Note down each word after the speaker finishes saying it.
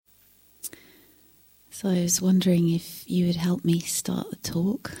So I was wondering if you would help me start the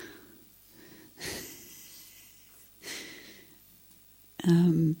talk.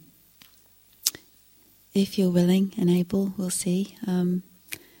 If you're willing and able, we'll see. You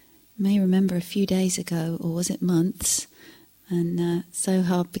may remember a few days ago, or was it months, and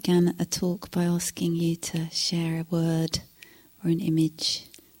Soha began a talk by asking you to share a word or an image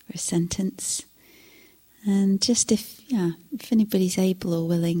or a sentence. And just if anybody's able or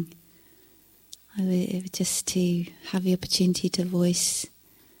willing, I would just to have the opportunity to voice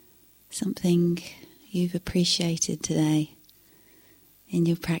something you've appreciated today in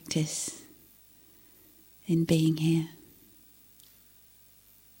your practice, in being here.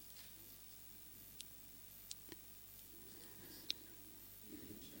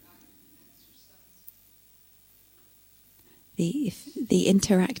 The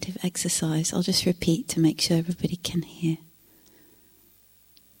interactive exercise, I'll just repeat to make sure everybody can hear.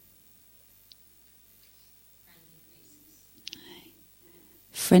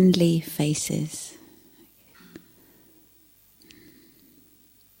 Friendly faces.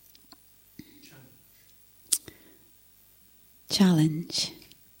 Challenge.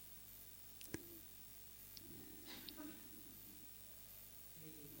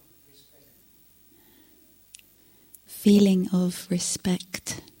 Feeling of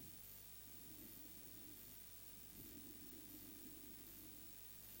respect.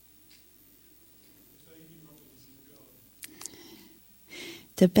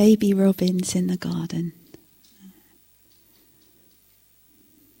 The baby robins in the garden.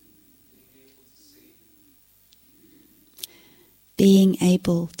 Being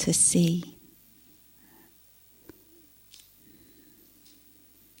able to see.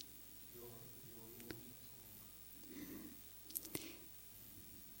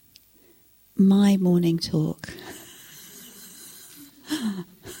 My morning talk.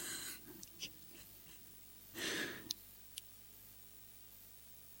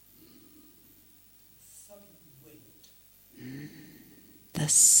 The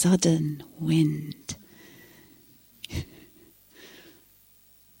sudden wind.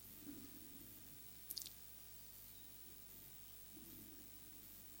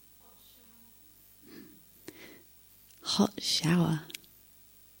 Hot shower.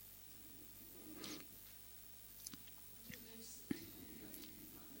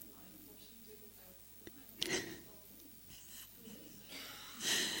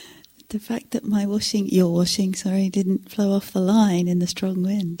 The fact that your washing, didn't flow off the line in the strong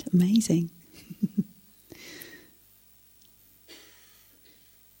wind. Amazing.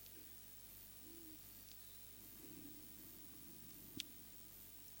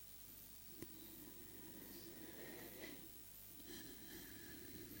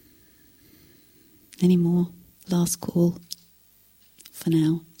 Any more? Last call for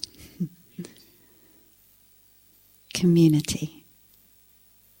now. Community.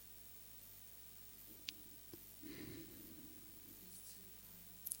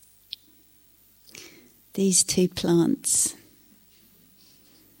 These two plants.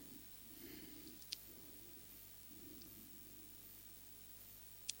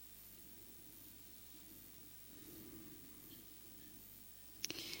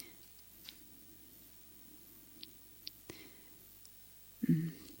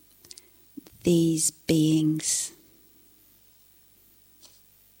 These beings.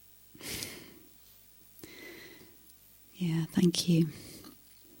 Yeah, thank you.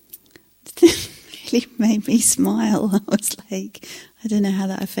 Really made me smile. I was like, I don't know how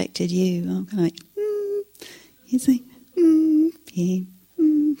that affected you. I'm kind of like, you say, being,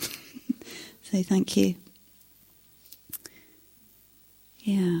 So thank you.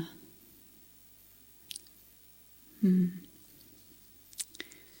 Yeah.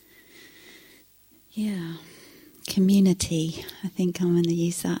 Yeah. Community. I think I'm going to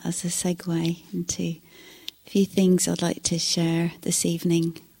use that as a segue into a few things I'd like to share this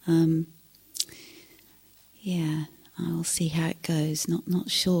evening. I'll see how it goes. Not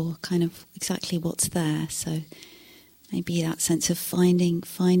sure kind of exactly what's there. So maybe that sense of finding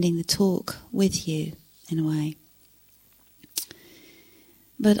the talk with you in a way.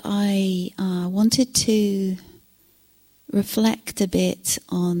 But I wanted to reflect a bit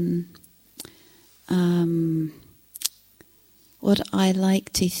on what I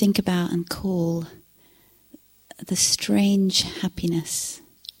like to think about and call the strange happiness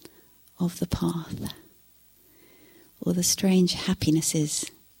of the path, or the strange happinesses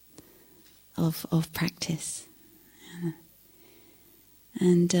of practice,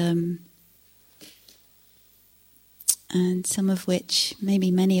 and some of which, maybe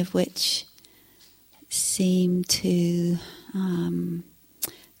many of which, seem to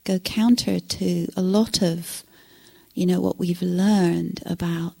go counter to a lot of, what we've learned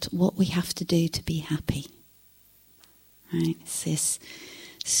about what we have to do to be happy. Right? It's this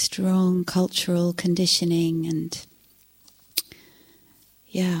strong cultural conditioning and,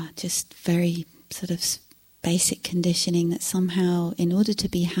 just very sort of basic conditioning that somehow, in order to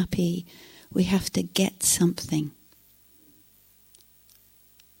be happy, we have to get something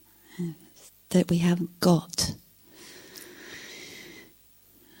that we haven't got.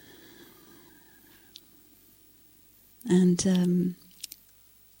 And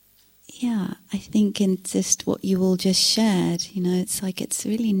I think in just what you all just shared, it's like it's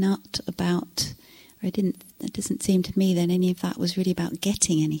really not about, it doesn't seem to me that any of that was really about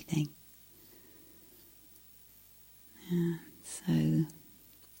getting anything. Yeah,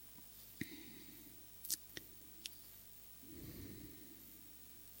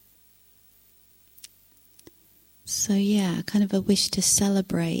 So kind of a wish to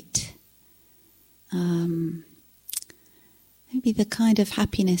celebrate maybe the kind of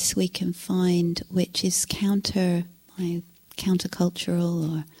happiness we can find which is countercultural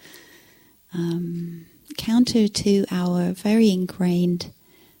or counter to our very ingrained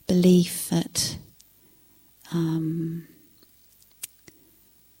belief that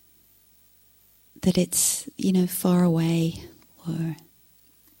that it's, far away or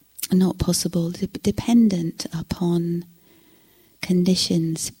not possible, dependent upon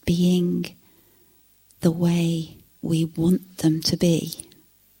conditions being the way we want them to be.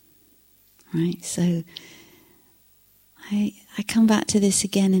 Right? So I come back to this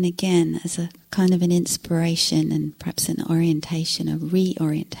again and again as a kind of an inspiration and perhaps an orientation, a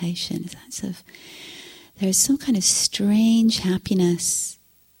reorientation. There's some kind of strange happiness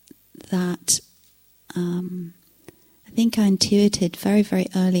that I think I intuited very, very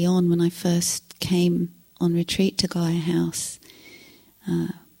early on when I first came on retreat to Gaia House.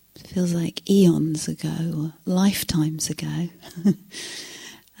 It feels like eons ago or lifetimes ago.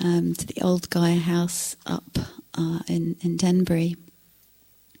 To the old Gaia House up in Denbury.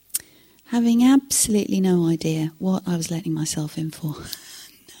 Having absolutely no idea what I was letting myself in for.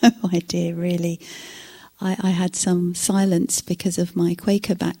 No idea, really. I had some silence because of my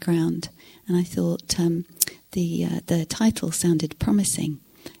Quaker background, and I thought the title sounded promising.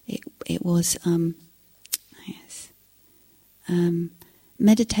 It was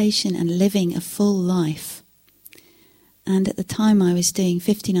Meditation and Living a Full Life. And at the time I was doing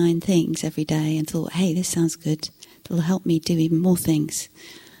 59 things every day and thought, hey, this sounds good. It'll help me do even more things.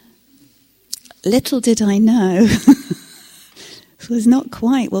 Little did I know, it was not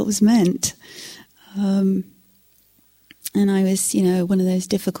quite what was meant. And I was, one of those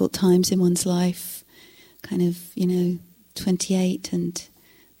difficult times in one's life, kind of, 28 and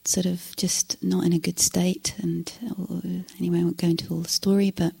sort of just not in a good state. And anyway, I won't go into all the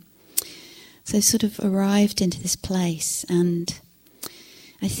story, but so I sort of arrived into this place. And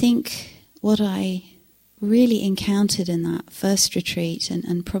I think what I really encountered in that first retreat,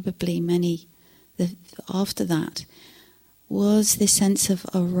 and probably many after that, was this sense of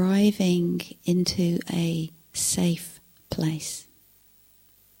arriving into a safe place.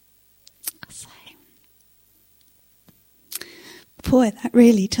 Boy, that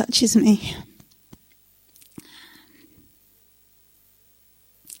really touches me.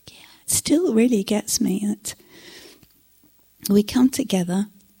 Yeah, it still really gets me that we come together.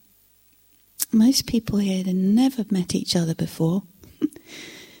 Most people here had never met each other before.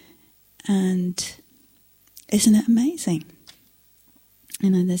 And isn't it amazing?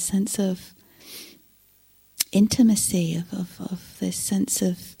 This sense of intimacy, of this sense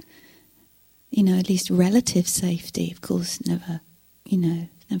of, at least relative safety. Of course, never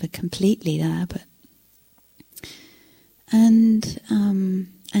completely there, but and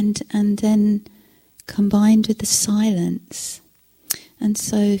then combined with the silence. And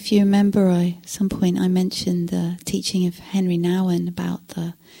so, if you remember, at some point I mentioned the teaching of Henry Nouwen about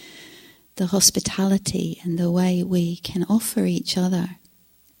the hospitality and the way we can offer each other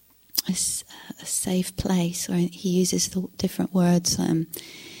a safe place, or he uses the different words, a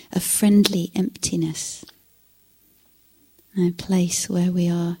friendly emptiness, a place where we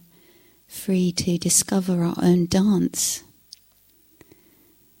are free to discover our own dance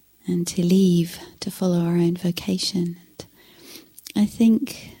and to leave, to follow our own vocation. And I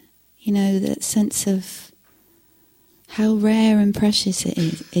think, that sense of how rare and precious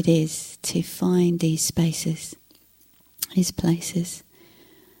it is to find these spaces, these places.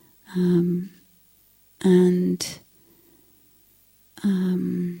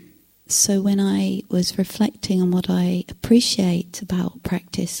 So when I was reflecting on what I appreciate about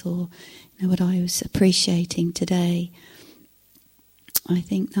practice, or what I was appreciating today, I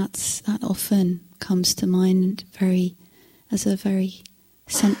think that often comes to mind as a very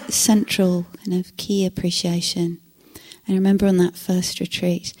central kind of key appreciation. I remember on that first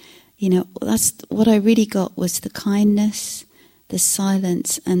retreat, that's what I really got was the kindness, the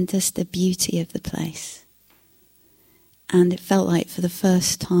silence, and just the beauty of the place. And it felt like for the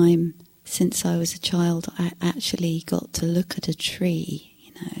first time since I was a child, I actually got to look at a tree.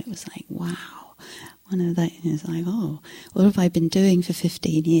 It was like, wow. One of that is like, oh, what have I been doing for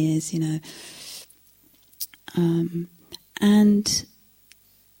 15 years, And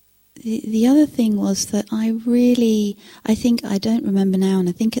the other thing was that I don't remember now, and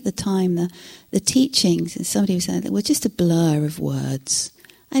I think at the time the teachings, and somebody was saying, were just a blur of words.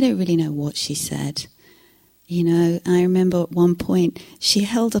 I don't really know what she said. I remember at one point she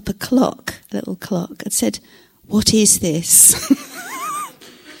held up a little clock, and said, "What is this?"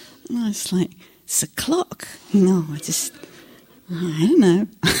 And I was like, "It's a clock." I don't know.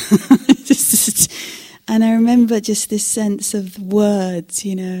 And I remember just this sense of words,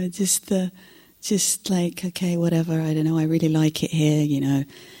 just like, okay, whatever, I don't know, I really like it here,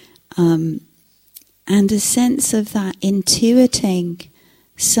 and a sense of that intuiting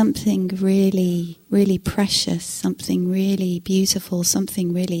something really, really precious, something really beautiful,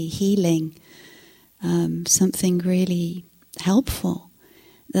 something really healing, something really helpful,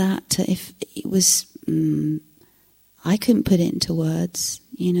 that if it was, I couldn't put it into words,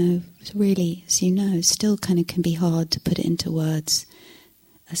 really, as you know, still kind of can be hard to put it into words,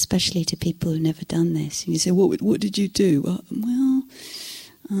 especially to people who've never done this. And you say, what did you do?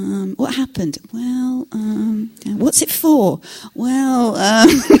 What happened? Well, what's it for? Well,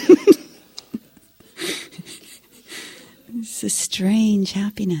 it's a strange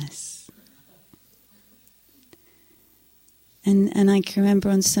happiness. And I can remember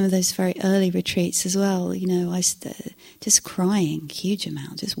on some of those very early retreats as well, I just crying, huge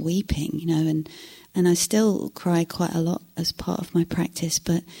amount, just weeping, and I still cry quite a lot as part of my practice,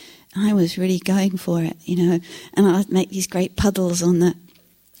 but I was really going for it, and I'd make these great puddles on the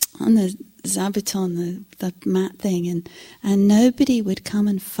zabuton, the mat thing, and nobody would come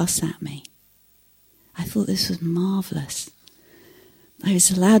and fuss at me. I thought this was marvellous. I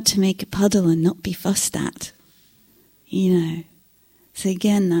was allowed to make a puddle and not be fussed at. So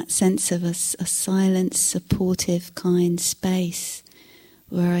again, that sense of a silent, supportive, kind space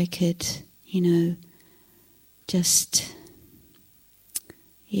where I could,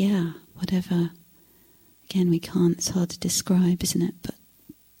 whatever. Again, it's hard to describe, isn't it? But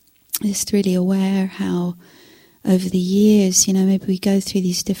just really aware how over the years, maybe we go through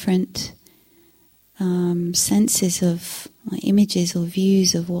these different senses of images or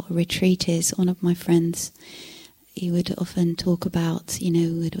views of what a retreat is. One of my friends, he would often talk about, was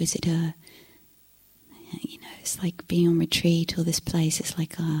it it's like being on retreat, or this place, it's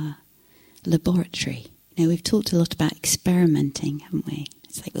like a laboratory. We've talked a lot about experimenting, haven't we?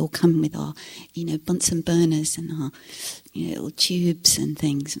 It's like we all come with our, Bunsen burners and our, little tubes and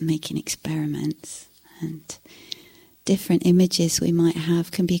things, and making experiments. And different images we might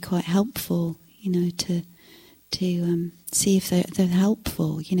have can be quite helpful, to see if they're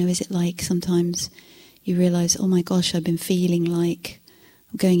helpful. Is it like sometimes you realise, oh my gosh, I've been feeling like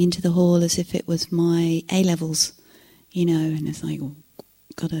I'm going into the hall as if it was my A-levels, and it's like, oh,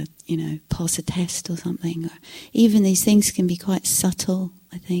 got to, pass a test or something. Or even these things can be quite subtle,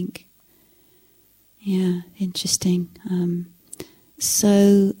 I think. Yeah, interesting.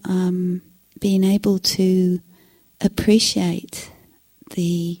 So being able to appreciate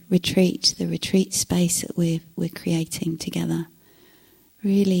the retreat space that we're creating together,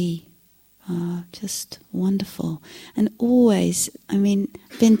 really just wonderful. And always,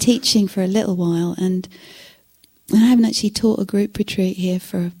 been teaching for a little while, and I haven't actually taught a group retreat here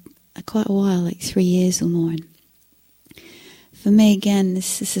for quite a while, like 3 years or more. And for me, again,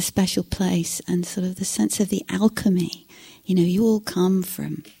 this is a special place, and sort of the sense of the alchemy. You all come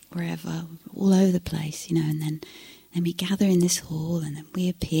from wherever, all over the place, and then we gather in this hall, and then we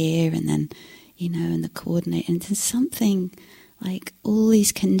appear, and then, and the coordinate, and there's something like all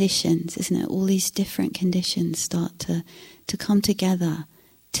these conditions, isn't it? All these different conditions start to come together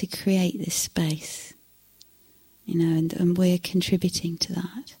to create this space, and we're contributing to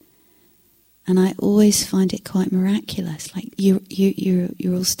that. And I always find it quite miraculous. Like you're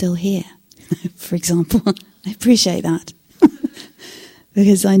all still here, for example. I appreciate that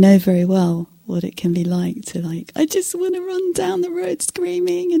because I know very well what it can be like to I just want to run down the road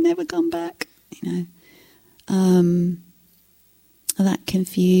screaming and never come back. That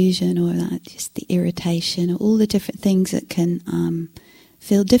confusion, or that just the irritation, or all the different things that can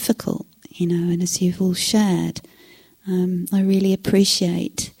feel difficult, and as you've all shared, I really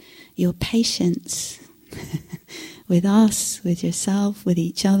appreciate your patience with us, with yourself, with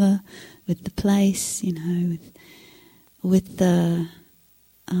each other, with the place, with the,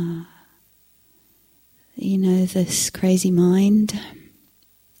 this crazy mind.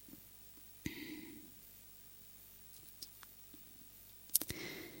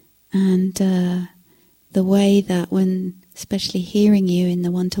 And the way that when, especially hearing you in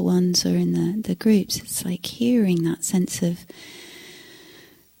the one-to-ones or in the groups, it's like hearing that sense of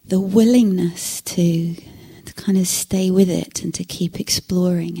the willingness to kind of stay with it and to keep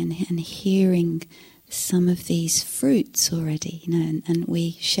exploring and hearing some of these fruits already, and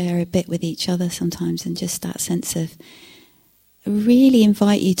we share a bit with each other sometimes, and just that sense of really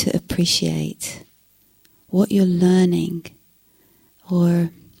invite you to appreciate what you're learning,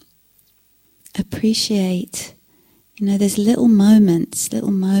 or appreciate, there's little moments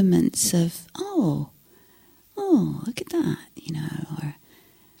of, oh, look at that, or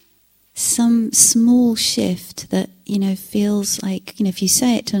some small shift that, feels like, if you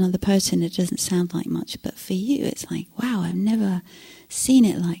say it to another person, it doesn't sound like much, but for you, it's like, wow, I've never seen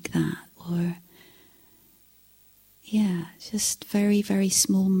it like that, or, yeah, just very, very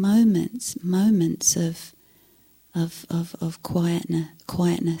small moments of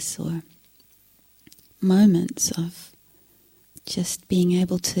quietness, or moments of just being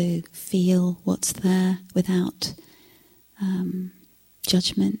able to feel what's there without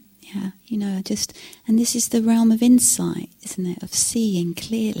judgment. Yeah, and this is the realm of insight, isn't it? Of seeing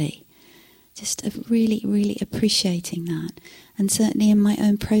clearly, just of really, really appreciating that. And certainly in my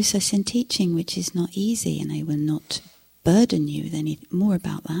own process in teaching, which is not easy, and I will not burden you with any more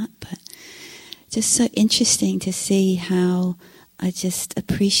about that, but just so interesting to see how I just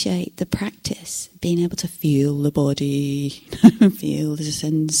appreciate the practice, being able to feel the body, feel the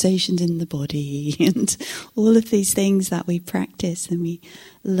sensations in the body, and all of these things that we practice and we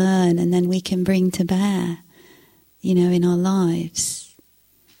learn, and then we can bring to bear, in our lives.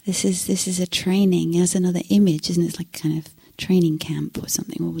 This is a training. As another image, isn't it? It's like kind of training camp or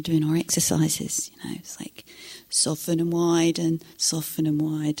something where we're doing our exercises. It's like soften and widen, soften and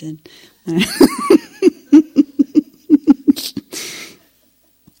widen.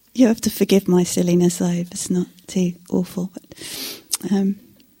 You have to forgive my silliness, though, if it's not too awful. But,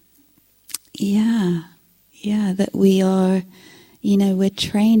 that we are, we're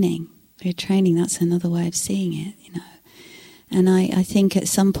training. We're training, that's another way of seeing it, And I think at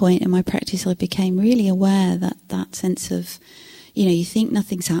some point in my practice I became really aware that sense of, you think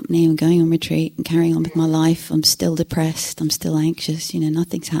nothing's happening, I'm going on retreat and carrying on with my life, I'm still depressed, I'm still anxious,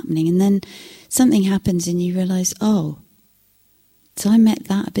 nothing's happening. And then something happens and you realise, oh, so I met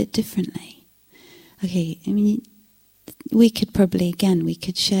that a bit differently. Okay, we could probably, we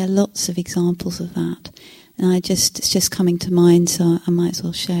could share lots of examples of that. And it's just coming to mind, so I might as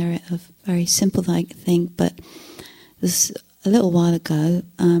well share it, a very simple thing, but it was a little while ago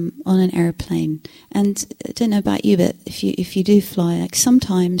on an airplane. And I don't know about you, but if you do fly, like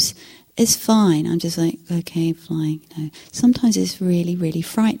sometimes it's fine. I'm just like, okay, flying. Sometimes it's really, really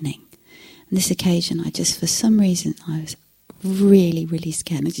frightening. On this occasion, for some reason, I was really, really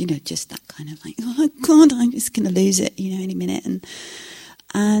scared. Just that kind of like, oh God, I'm just going to lose it, any minute.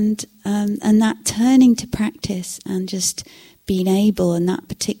 And that turning to practice and just being able in that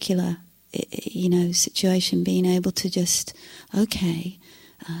particular, situation, being able to just, opening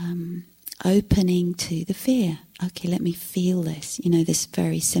to the fear. Okay, let me feel this. This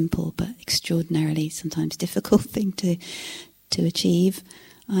very simple but extraordinarily sometimes difficult thing to achieve.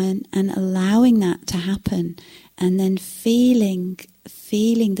 And allowing that to happen, and then feeling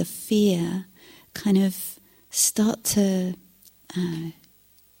the fear kind of start to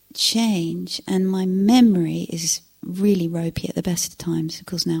change. And my memory is really ropey at the best of times,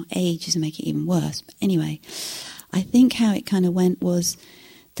 because now age is making it even worse. But anyway, I think how it kind of went was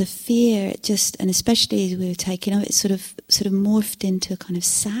the fear and especially as we were taking it sort of morphed into a kind of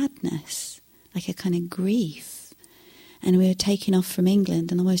sadness, like a kind of grief. And we were taking off from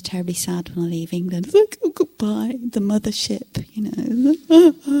England, and I was terribly sad when I leave England. It's like, oh, goodbye, the mothership,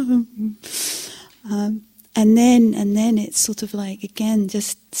 And then it's sort of like, again,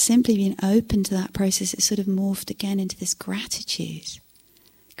 just simply being open to that process, it sort of morphed again into this gratitude.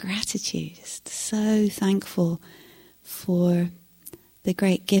 Gratitude. Just so thankful for the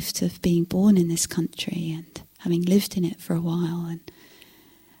great gift of being born in this country and having lived in it for a while.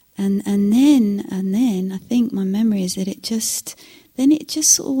 And then I think my memory is that it just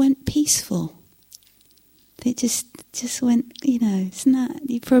sort of went peaceful. It just went, it's not,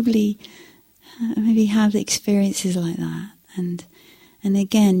 you probably maybe have experiences like that. And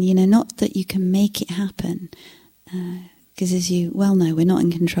again, not that you can make it happen, because as you well know, we're not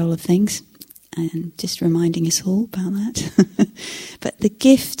in control of things, and just reminding us all about that. But the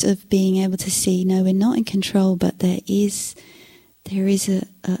gift of being able to see, no, we're not in control, but there is a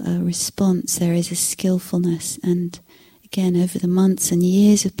response, there is a skillfulness, and again, over the months and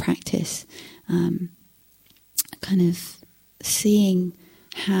years of practice, kind of seeing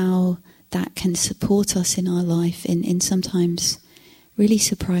how that can support us in our life in sometimes really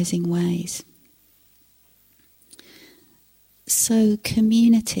surprising ways. So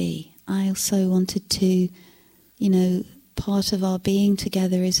community, I also wanted to, part of our being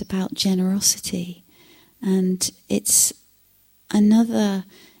together is about generosity. And it's another,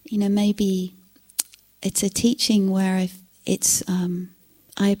 maybe it's a teaching where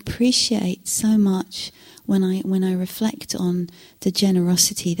I appreciate so much when I reflect on the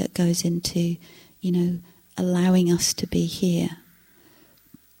generosity that goes into, allowing us to be here.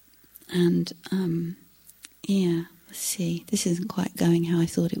 And let's see, this isn't quite going how I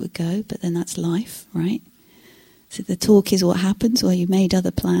thought it would go, but then that's life, right? So the talk is what happens while you made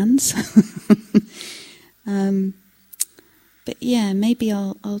other plans. But yeah, maybe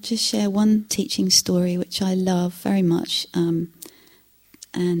I'll just share one teaching story which I love very much,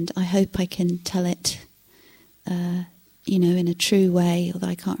 and I hope I can tell it, in a true way, although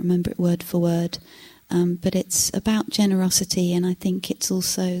I can't remember it word for word. But it's about generosity, and I think it's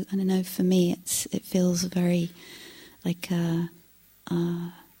also, I don't know, for me, it feels very like a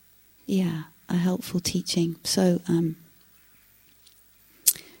helpful teaching. So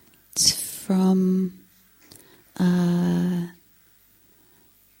it's from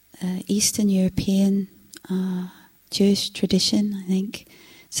Eastern European Jewish tradition, I think.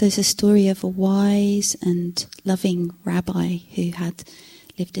 So it's a story of a wise and loving rabbi who had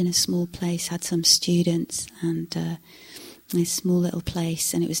lived in a small place, had some students, and a small little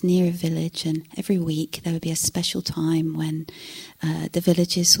place, and it was near a village, and every week there would be a special time when the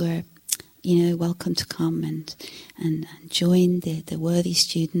villagers were, welcome to come and join the worthy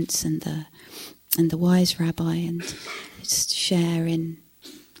students and the wise rabbi, and just share in,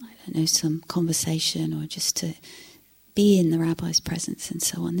 some conversation, or just to be in the rabbi's presence. And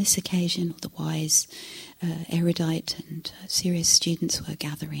so on this occasion, all the wise, erudite and serious students were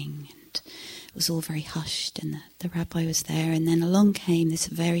gathering, and it was all very hushed, and the rabbi was there. And then along came this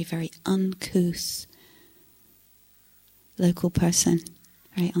very, very uncouth local person,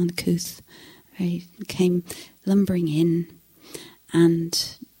 very uncouth, came lumbering in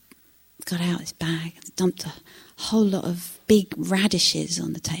and got out his bag and dumped a whole lot of big radishes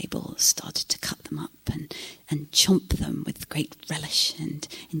on the table, started to cut them up and chomp them with great relish and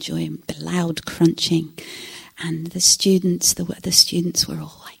enjoy the loud crunching. And the students were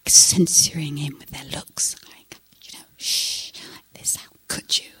all like censoring him with their looks, like, shh, like this, how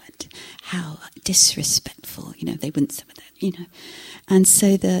could you, and how disrespectful, they wouldn't say that, And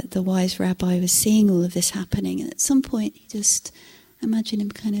so the wise rabbi was seeing all of this happening, and at some point he just, imagine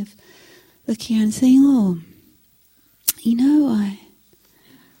him kind of looking around and saying,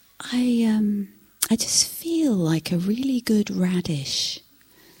 I just feel like a really good radish.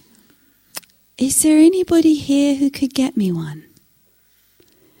 Is there anybody here who could get me one?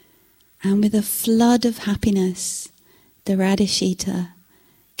 And with a flood of happiness, the radish eater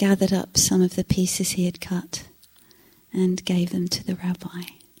gathered up some of the pieces he had cut and gave them to the rabbi.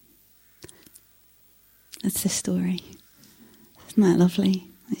 That's the story. Isn't that lovely?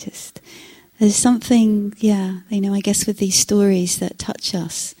 There's something, I guess with these stories that touch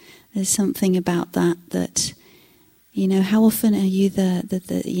us, there's something about that, how often are you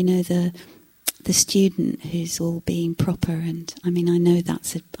the student who's all being proper? And I mean, I know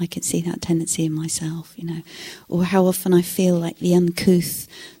I can see that tendency in myself, or how often I feel like the uncouth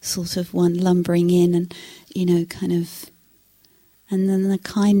sort of one lumbering in and, and then the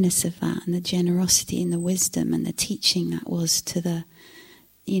kindness of that and the generosity and the wisdom and the teaching that was to the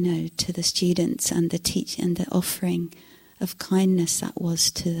students, and the offering of kindness that was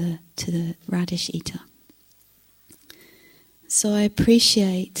to the radish eater. So I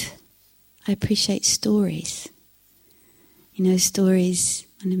appreciate stories. Stories,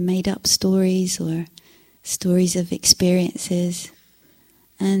 made up stories or stories of experiences,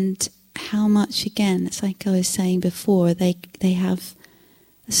 and how much, again, it's like I was saying before, they have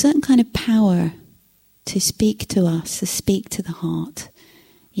a certain kind of power to speak to us, to speak to the heart.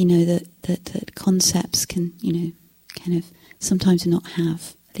 That concepts can, kind of sometimes not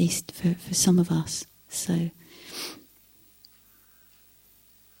have, at least for some of us. So,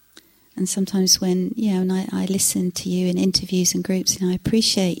 and sometimes when I listen to you in interviews and groups, I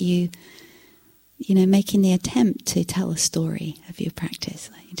appreciate you, making the attempt to tell a story of your practice,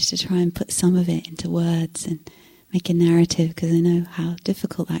 to try and put some of it into words and make a narrative, because I know how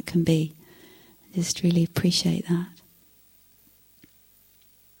difficult that can be. I just really appreciate that.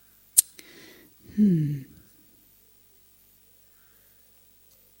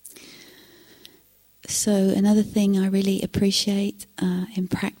 So another thing I really appreciate in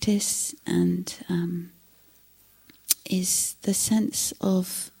practice and is the sense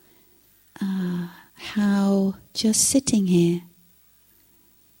of how just sitting here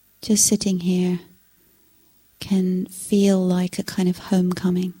can feel like a kind of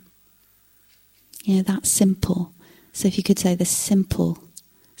homecoming. You know, that's simple. So if you could say the simple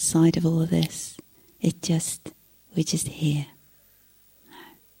side of all of this, we're just here.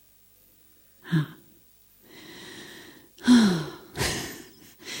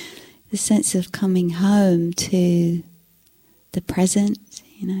 The sense of coming home to the present,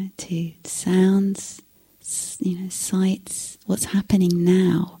 to sounds, sights, what's happening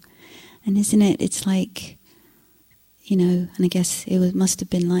now. And isn't it, it's like, and I guess must have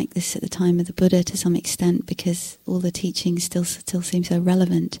been like this at the time of the Buddha to some extent, because all the teachings still seem so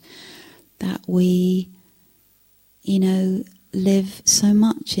relevant, that we, live so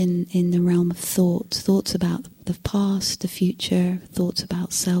much in the realm of thoughts about the past, the future, thoughts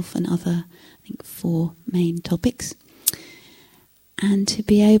about self and other, I think, 4 main topics. And to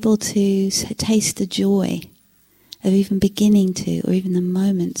be able to taste the joy of even beginning to, or even the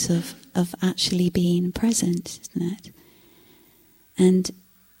moments of actually being present, isn't it? And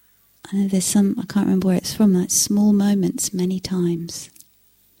I know there's I can't remember where it's from, like small moments many times.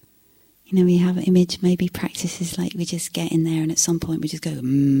 We have an image, maybe practices like we just get in there and at some point we just go,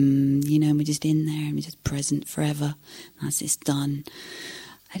 and we're just in there and we're just present forever. That's it's done.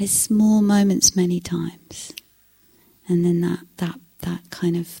 And it's small moments many times. And then that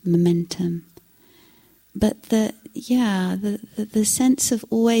kind of momentum. But the sense of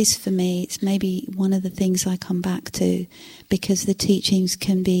always, for me, it's maybe one of the things I come back to, because the teachings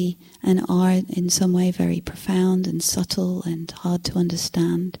can be and are in some way very profound and subtle and hard to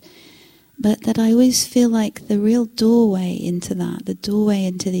understand. But that I always feel like the real doorway into that, the doorway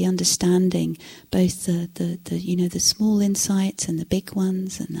into the understanding, both the small insights and the big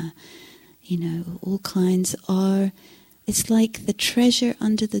ones and the, all kinds are, it's like the treasure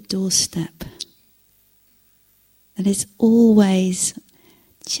under the doorstep. That is always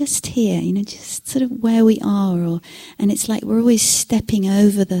just here, just sort of where we are, and it's like we're always stepping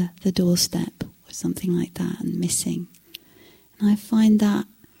over the doorstep or something like that and missing. And I find that,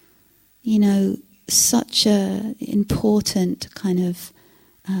 such a important kind of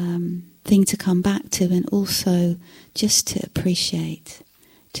thing to come back to, and also just to appreciate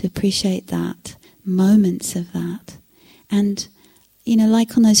that, moments of that. And,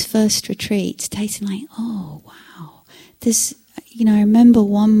 like on those first retreats, tasting like, oh, wow. There's, I remember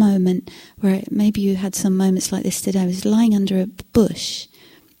one moment where maybe you had some moments like this today. I was lying under a bush,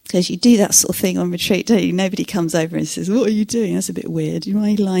 because you do that sort of thing on retreat, don't you? Nobody comes over and says, what are you doing? That's a bit weird. Why are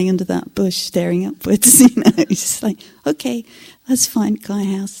you lying under that bush staring upwards? It's just like, okay, that's fine,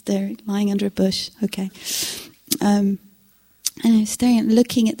 Gaia House, lying under a bush, okay. And I was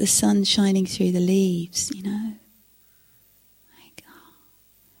looking at the sun shining through the leaves, like,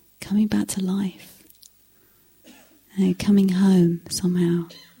 coming back to life, coming home somehow.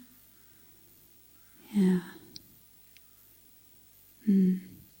 Yeah.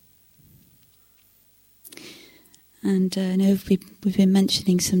 And I know we've been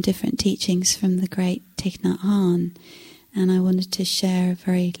mentioning some different teachings from the great Thich Nhat Hanh, and I wanted to share a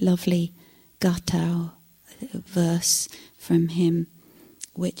very lovely Gathao verse from him,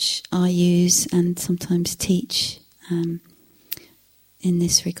 which I use and sometimes teach in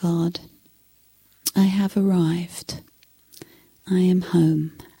this regard. I have arrived. I am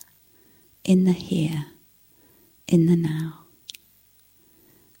home, in the here, in the now.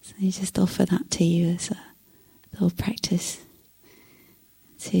 So I just offer that to you as a little practice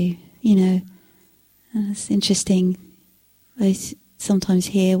to, it's interesting. I sometimes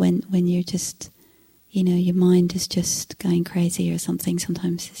hear when you're just, your mind is just going crazy or something.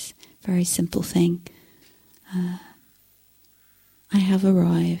 Sometimes it's a very simple thing. I have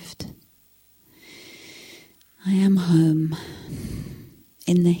arrived. I am home,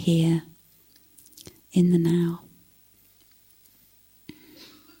 in the here, in the now.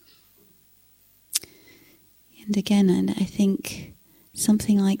 And again, and I think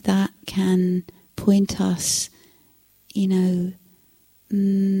something like that can point us,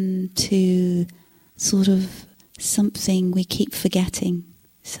 to sort of something we keep forgetting.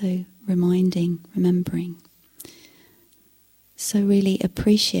 So remembering. So really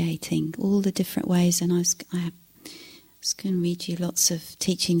appreciating all the different ways. And I was going to read you lots of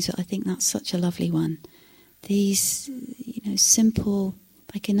teachings. I think that's such a lovely one. these, simple,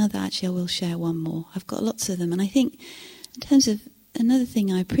 like another, actually I will share one more. I've got lots of them. And I think in terms of another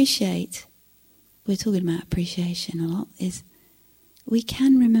thing I appreciate, we're talking about appreciation a lot, is we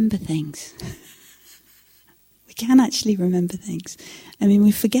can remember things. We can actually remember things. I mean,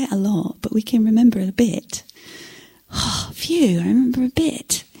 we forget a lot, but we can remember a bit. Oh, phew, I remember a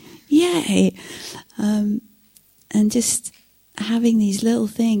bit. Yay! And just having these little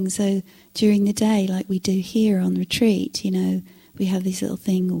things, so during the day, like we do here on retreat, we have these little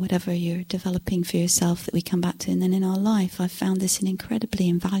thing or whatever you're developing for yourself that we come back to. And then in our life, I've found this an incredibly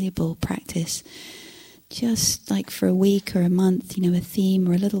invaluable practice. Just like for a week or a month, a theme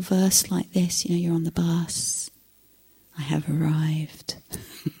or a little verse like this, you're on the bus. I have arrived.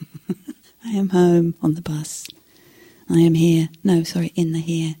 I am home on the bus. I am here. No, sorry, in the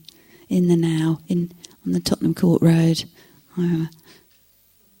here. In the now. On the Tottenham Court Road.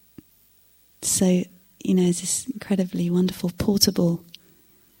 So, it's this incredibly wonderful, portable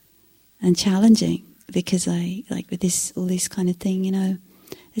and challenging, because I, like with all this kind of thing,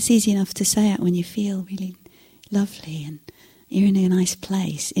 it's easy enough to say it when you feel really lovely and you're in a nice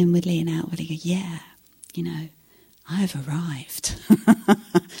place, inwardly and outwardly. Go, yeah, I've arrived.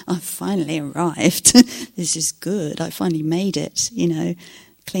 I've finally arrived. This is good. I finally made it,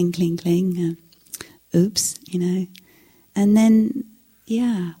 Cling, cling, cling. Oops, And then,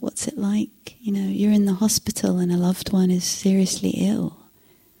 what's it like? You're in the hospital and a loved one is seriously ill.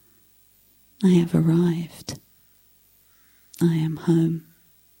 I have arrived. I am home.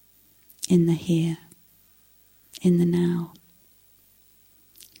 In the here. In the now.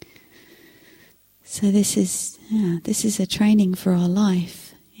 So this is a training for our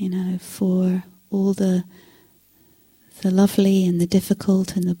life, for all the lovely and the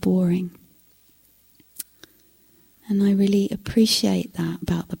difficult and the boring. And I really appreciate that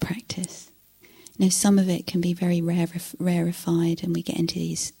about the practice. Some of it can be very rarefied, and we get into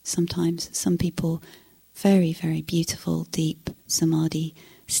these sometimes, some people, very, very beautiful, deep samadhi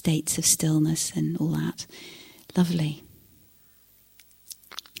states of stillness and all that. Lovely.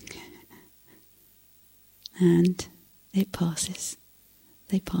 And it passes.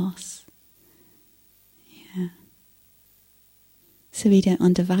 They pass. Yeah. So we don't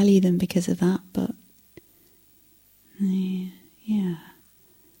undervalue them because of that, but yeah.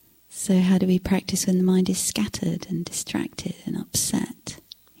 So how do we practice when the mind is scattered and distracted and upset?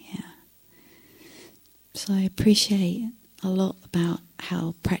 Yeah. So I appreciate a lot about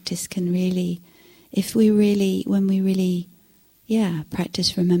how practice can really, when we really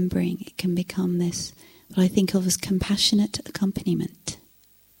practice remembering, it can become this, what I think of as compassionate accompaniment.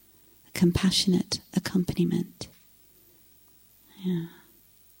 A compassionate accompaniment. Yeah.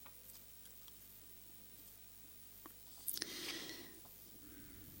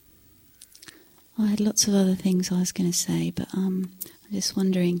 I had lots of other things I was going to say, but I'm just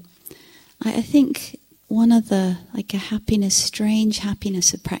wondering. I think one other, like a happiness, strange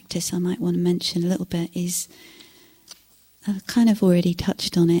happiness of practice I might want to mention a little bit is, I've kind of already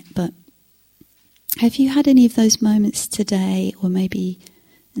touched on it, but have you had any of those moments today, or maybe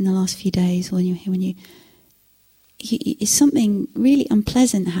in the last few days, when you is something really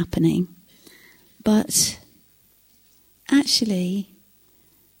unpleasant happening, but actually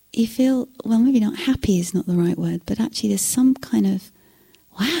you feel, well, maybe not happy is not the right word, but actually there's some kind of,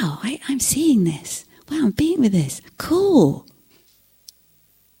 wow, I'm seeing this. Wow, I'm being with this. Cool.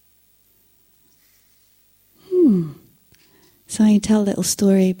 So I can tell a little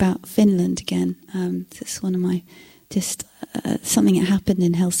story about Finland again. This is one of my, something that happened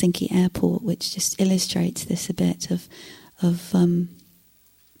in Helsinki airport, which just illustrates this a bit of one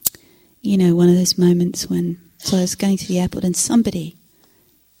of those moments when, so I was going to the airport and somebody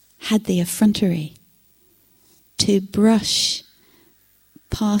had the effrontery to brush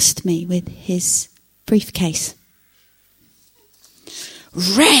past me with his briefcase.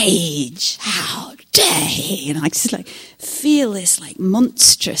 Rage! How dare he? And I just feel this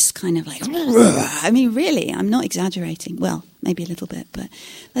monstrous kind of I mean, really, I'm not exaggerating. Well, maybe a little bit, but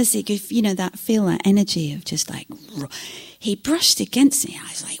let's see, feel that energy of just he brushed against me. I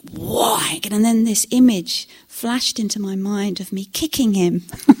was like, why? And then this image flashed into my mind of me kicking him.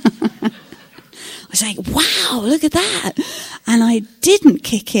 I was like, wow, look at that. And I didn't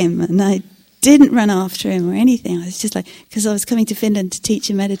kick him, and I didn't run after him or anything. I was just because I was coming to Finland to teach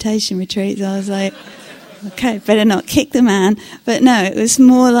a meditation retreat, so I was like, okay, better not kick the man. But no, it was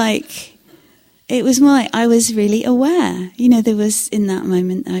more like I was really aware. There was in that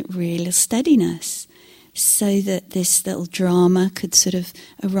moment real steadiness, so that this little drama could sort of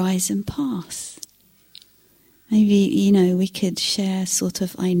arise and pass. Maybe, we could share sort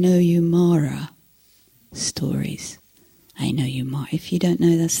of, I know you, Mara. stories. I know you, Mara. If you don't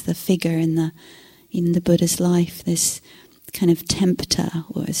know, that's the figure in the Buddha's life. This kind of tempter,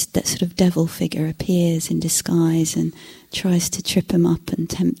 or that sort of devil figure, appears in disguise and tries to trip him up and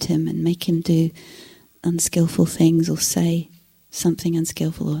tempt him and make him do unskillful things or say something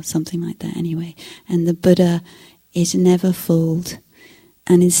unskillful or something like that anyway. And the Buddha is never fooled.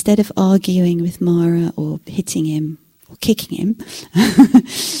 And instead of arguing with Mara or hitting him or kicking him,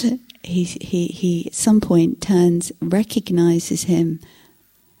 he at some point recognizes him,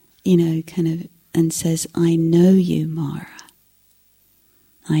 kind of, and says, I know you, Mara.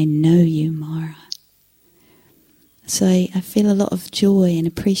 I know you, Mara. So I feel a lot of joy and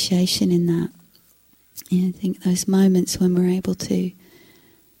appreciation in that. I think those moments when we're able to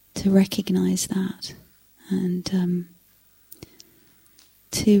recognize that and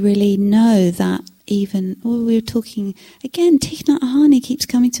to really know that even, we were talking, again, Thich Nhat Hanh keeps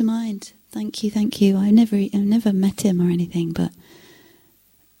coming to mind. Thank you. I've never met him or anything, but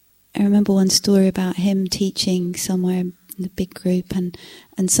I remember one story about him teaching somewhere in the big group, and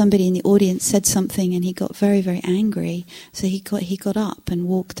somebody in the audience said something, and he got very, very angry. So he got up and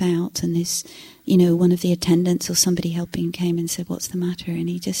walked out, and his, one of the attendants or somebody helping him came and said, "What's the matter?" And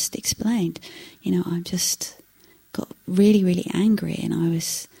he just explained, I just got really, really angry, and I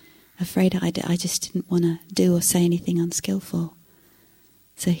was afraid I just didn't want to do or say anything unskillful.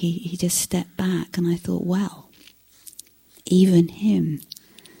 So he just stepped back, and I thought, wow, even him.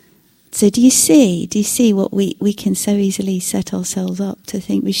 So do you see what we can so easily set ourselves up to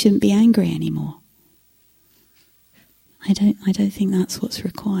think we shouldn't be angry anymore? I don't think that's what's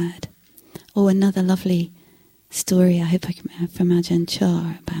required. Or another lovely story, I hope I can have from Ajahn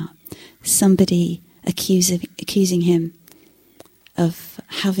Chah, about somebody accusing him of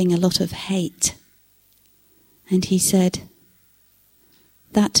having a lot of hate. And he said,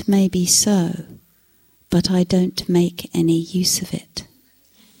 "That may be so, but I don't make any use of it."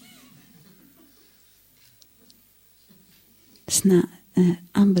 Isn't that an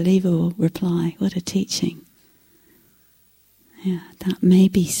unbelievable reply? What a teaching. Yeah, that may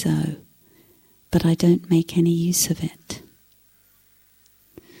be so, but I don't make any use of it.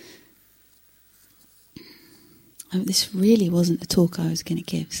 Oh, this really wasn't the talk I was going to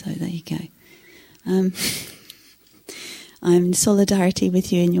give, so there you go. I'm in solidarity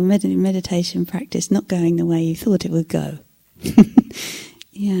with you in your meditation practice not going the way you thought it would go.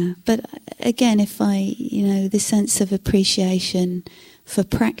 Yeah, but again, if this sense of appreciation for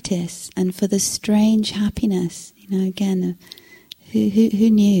practice and for the strange happiness, again, who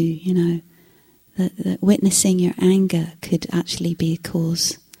knew, that witnessing your anger could actually be a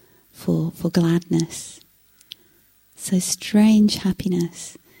cause for gladness. So strange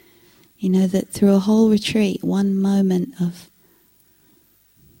happiness, that through a whole retreat, one moment of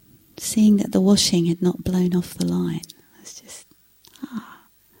seeing that the washing had not blown off the line, was just,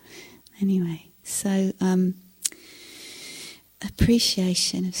 Anyway, so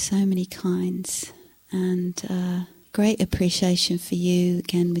appreciation of so many kinds, and great appreciation for you,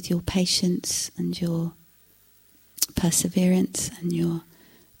 again, with your patience and your perseverance and your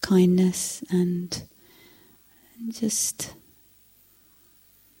kindness, and just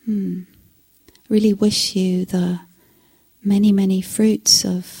really wish you the many, many fruits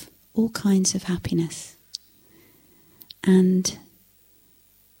of all kinds of happiness. And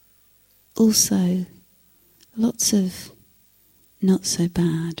also, lots of not so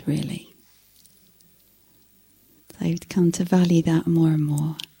bad, really. I've come to value that more and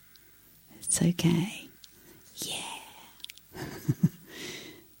more. It's okay. Yeah.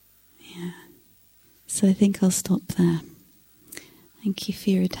 Yeah. So I think I'll stop there. Thank you for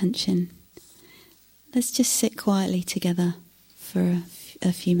your attention. Let's just sit quietly together for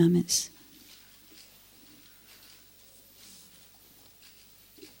a few moments.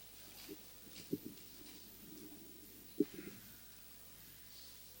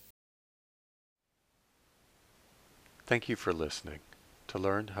 Thank you for listening. To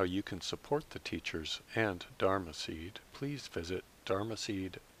learn how you can support the teachers and Dharma Seed, please visit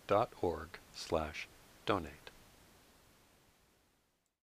dharmaseed.org/donate.